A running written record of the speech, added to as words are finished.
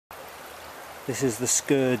This is the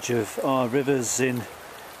scourge of our rivers in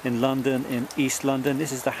London, in East London.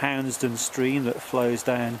 This is the Hounsden stream that flows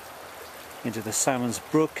down into the Salmons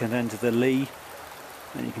Brook and then to the Lee.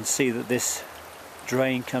 And you can see that this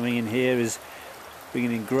drain coming in here is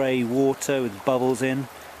bringing in grey water with bubbles in.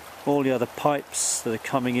 All the other pipes that are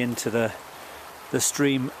coming into the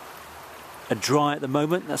stream are dry at the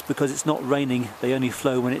moment. That's because it's not raining. They only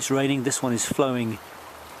flow when it's raining. This one is flowing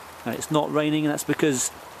and it's not raining, and that's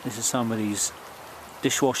because this is somebody's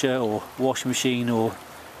dishwasher or washing machine or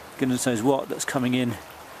goodness knows what that's coming in,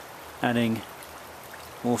 adding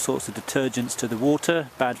all sorts of detergents to the water,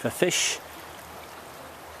 bad for fish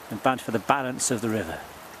and bad for the balance of the river.